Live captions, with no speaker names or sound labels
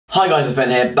Hi guys, it's Ben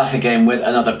here, back again with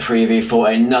another preview for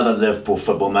another Liverpool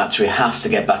football match. We have to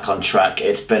get back on track.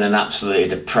 It's been an absolutely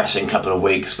depressing couple of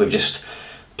weeks. We've just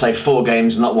played 4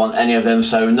 games, not won any of them,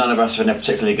 so none of us are in a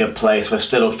particularly good place. We're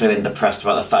still feeling depressed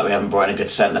about the fact we haven't brought in a good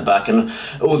centre-back, and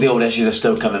all the old issues are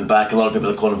still coming back. A lot of people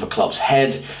are calling for Klopp's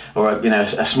head, or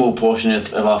a small portion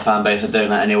of our fan base are doing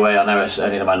that anyway. I know it's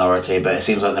only the minority, but it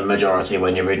seems like the majority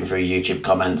when you're reading through YouTube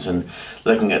comments and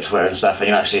looking at Twitter and stuff, and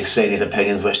you're actually seeing these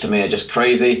opinions, which to me are just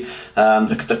crazy.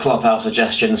 The Klopp out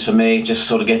suggestions for me, just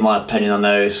sort of give my opinion on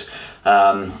those.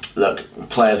 Look,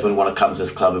 players wouldn't want to come to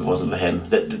this club if it wasn't for him.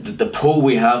 The pool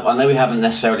we have, I know we haven't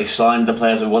necessarily signed the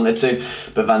players we wanted to,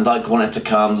 but Van Dijk wanted to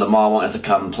come, Lamar wanted to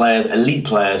come. Players, elite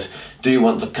players, do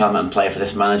want to come and play for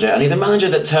this manager, and he's a manager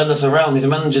that turned us around. He's a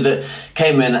manager that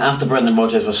came in after Brendan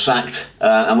Rodgers was sacked,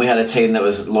 and we had a team that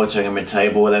was loitering in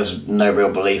mid-table. There was no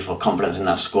real belief or confidence in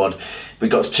that squad. We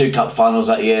got to 2 cup finals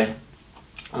that year.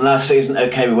 Last season,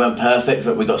 okay, we weren't perfect,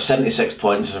 but we got 76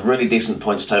 points. It's a really decent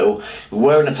points total. We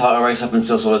were in a title race up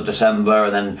until sort of December,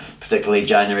 and then particularly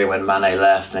January when Mane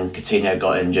left and Coutinho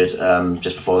got injured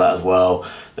just before that as well.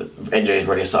 The injuries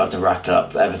really started to rack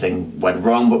up. Everything went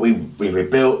wrong, but we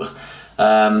rebuilt.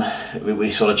 We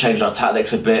sort of changed our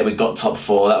tactics a bit. We got top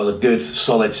 4. That was a good,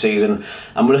 solid season,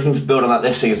 and we're looking to build on that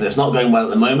this season. It's not going well at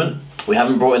the moment. We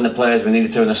haven't brought in the players we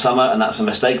needed to in the summer, and that's a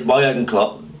mistake by Jurgen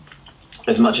Klopp.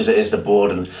 As much as it is the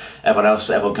board and everyone else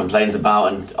that everyone complains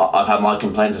about, and I've had my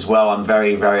complaints as well, I'm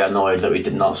very, very annoyed that we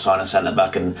did not sign a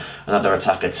centre-back and another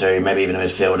attacker too, maybe even a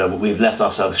midfielder. We've left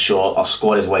ourselves short. Our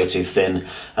squad is way too thin.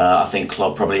 I think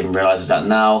Klopp probably even realises that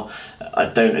now. I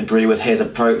don't agree with his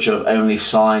approach of only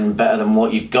sign better than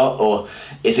what you've got, or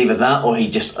it's either that or he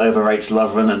just overrates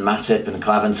Lovren and Matip and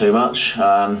Klavan too much.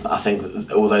 I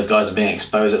think all those guys are being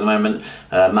exposed at the moment.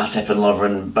 Matip and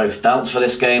Lovren both doubts for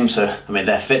this game, so I mean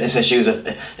their fitness issues,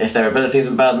 if their ability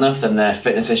isn't bad enough, then their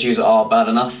fitness issues are bad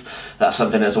enough. That's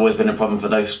something that's always been a problem for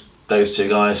those 2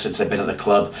 guys since they've been at the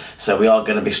club. So we are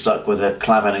going to be stuck with a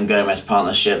Klavan and Gomez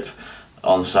partnership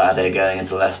on Saturday going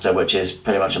into Leicester, which is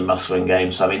pretty much a must-win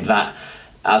game. So I mean that,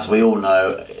 as we all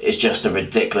know, is just a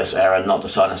ridiculous error not to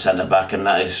sign a centre-back, and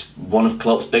that is one of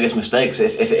Klopp's biggest mistakes.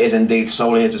 If it is indeed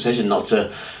solely his decision not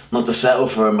to settle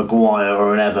for a Maguire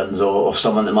or an Evans or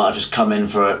someone that might have just come in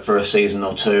for a season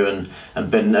or 2 and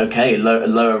been okay,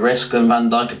 lower risk than Van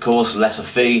Dijk, of course, lesser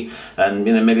fee, and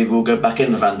maybe we'll go back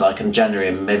in for Van Dijk in January,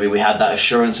 and maybe we had that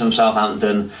assurance from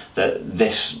Southampton that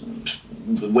this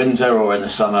winter or in the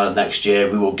summer next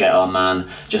year we will get our man,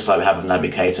 just like we have with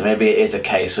Naby Keita. Maybe it is a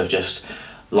case of just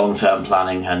long-term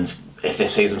planning, and if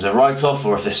this season's a write-off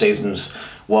or if this season's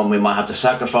one we might have to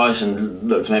sacrifice and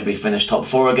look to maybe finish top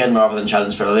 4 again rather than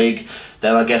challenge for the league,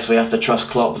 then I guess we have to trust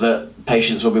Klopp that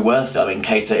patience will be worth it. I mean,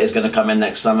 Keita is going to come in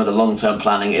next summer. The long-term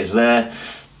planning is there.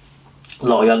 A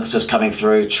lot of youngsters coming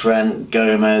through. Trent,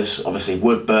 Gomez, obviously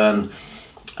Woodburn.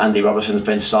 Andy Robertson's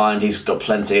been signed. He's got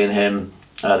plenty in him.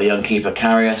 The young keeper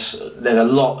Karius. There's a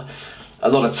lot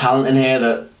of talent in here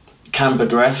that can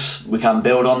progress. We can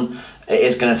build on. It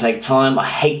is going to take time. I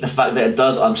hate the fact that it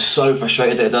does. I'm so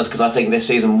frustrated that it does, because I think this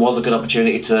season was a good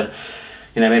opportunity to,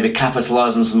 maybe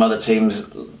capitalise on some other teams'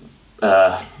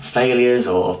 failures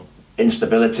or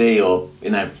instability or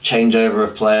changeover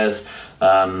of players.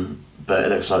 But it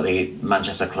looks like the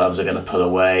Manchester clubs are going to pull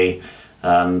away.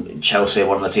 Chelsea are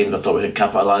one of the teams I thought we could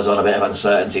capitalise on. A bit of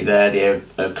uncertainty there.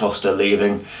 Diego Costa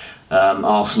leaving.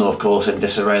 Arsenal, of course, in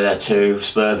disarray there too.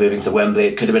 Spurs moving to Wembley.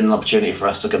 It could have been an opportunity for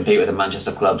us to compete with the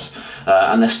Manchester clubs,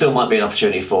 and there still might be an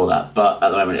opportunity for that, but at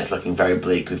the moment it's looking very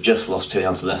bleak. We've just lost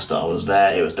 2-0 to Leicester. I was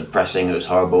there. It was depressing. It was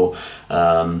horrible.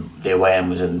 The away end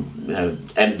was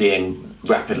emptying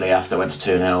rapidly after I went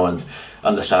to 2-0, and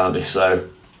understandably so.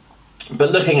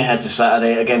 But looking ahead to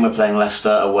Saturday, again we're playing Leicester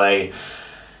away.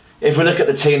 If we look at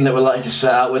the team that we're likely to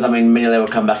set out with, I mean, Mignolet will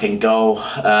come back in goal.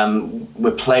 We're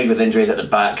plagued with injuries at the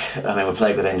back. I mean, we're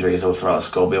plagued with injuries all throughout the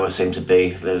squad. We always seem to be.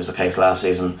 That was the case last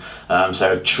season.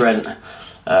 So Trent,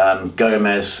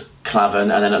 Gomez,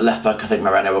 Klavan, and then at left back, I think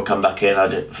Moreno will come back in.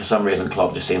 For some reason,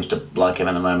 Klopp just seems to like him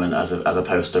at the moment, as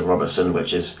opposed to Robertson,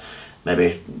 which is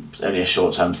maybe only a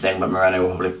short-term thing. But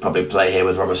Moreno will probably play here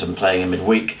with Robertson playing in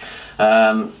midweek.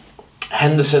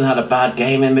 Henderson had a bad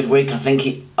game in midweek. I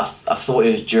think I thought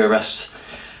he was due arrest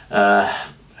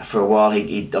for a while.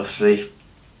 He obviously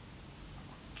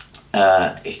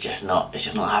it's just not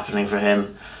happening for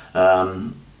him.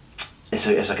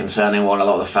 It's a concerning one. A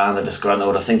lot of the fans are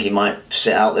disgruntled. I think he might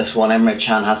sit out this one. Emre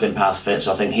Can has been past fit,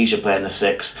 so I think he should play in the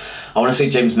 6. I want to see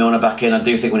James Milner back in. I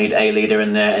do think we need a leader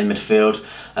in there in midfield,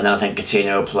 and then I think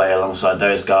Coutinho will play alongside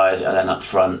those guys, and then up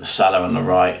front Salah on the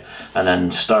right, and then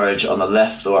Sturridge on the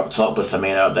left or up top with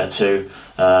Firmino up there too,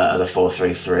 as a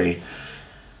 4-3-3.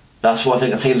 that's what I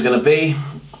think the team's going to be.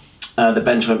 The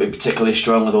bench won't be particularly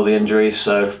strong with all the injuries,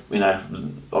 so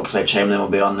Oxlade-Chamberlain will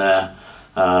be on there.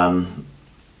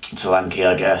 Solanke,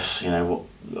 I guess.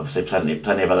 Obviously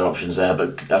plenty of other options there,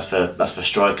 but as for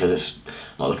strikers, it's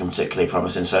not looking particularly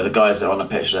promising. So the guys that are on the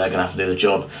pitch, they're going to have to do the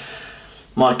job.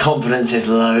 My confidence is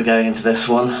low going into this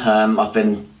one. I've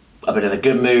been in a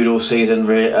good mood all season.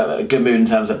 A good mood in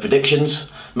terms of predictions.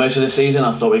 Most of the season,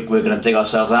 I thought we were going to dig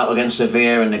ourselves out against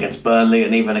Sevilla and against Burnley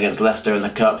and even against Leicester in the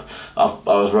Cup. I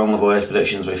was wrong with all those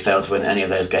predictions. We failed to win any of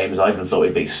those games. I even thought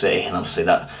we'd beat City, and obviously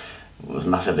that was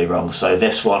massively wrong. So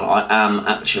this one,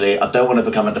 I don't want to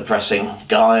become a depressing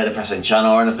guy, a depressing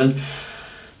channel or anything.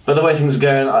 But the way things are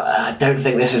going, I don't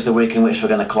think this is the week in which we're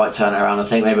going to quite turn it around. I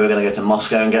think maybe we're going to go to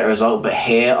Moscow and get a result. But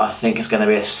here, I think it's going to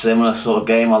be a similar sort of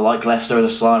game. I like Leicester as a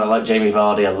side. I like Jamie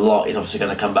Vardy a lot. He's obviously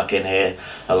going to come back in here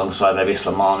alongside maybe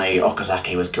Slimani.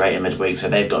 Okazaki was great in midweek, so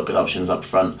they've got good options up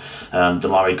front.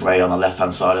 Damari Gray on the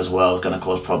left-hand side as well is going to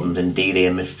cause problems in Didi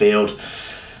in midfield.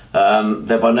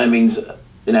 They're by no means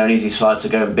an easy side to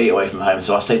go and beat away from home,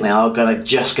 so I think they are going to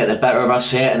just get the better of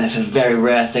us here, and it's a very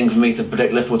rare thing for me to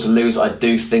predict Liverpool to lose. I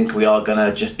do think we are going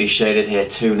to just be shaded here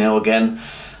 2-0 again.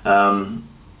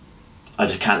 I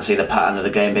just can't see the pattern of the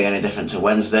game being any different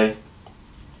to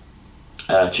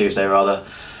Tuesday rather.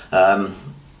 I'm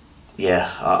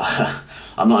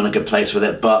not in a good place with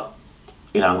it, but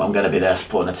I'm going to be there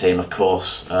supporting the team, of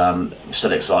course. I'm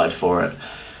still excited for it.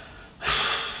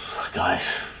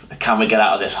 Guys, can we get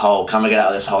out of this hole? Can we get out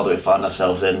of this hole that we find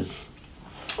ourselves in?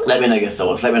 Let me know your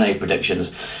thoughts. Let me know your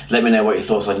predictions. Let me know what your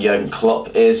thoughts on Jurgen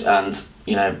Klopp is, and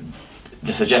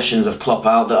the suggestions of Klopp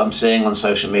out that I'm seeing on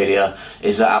social media.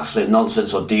 Is that absolute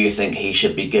nonsense, or do you think he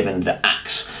should be given the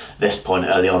axe this point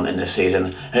early on in this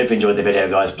season? Hope you enjoyed the video,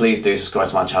 guys. Please do subscribe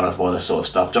to my channel for more of this sort of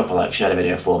stuff. Drop a like, share the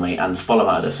video for me, and follow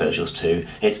my other socials too.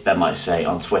 It's Ben Might Say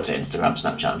on Twitter, Instagram,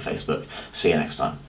 Snapchat and Facebook. See you next time.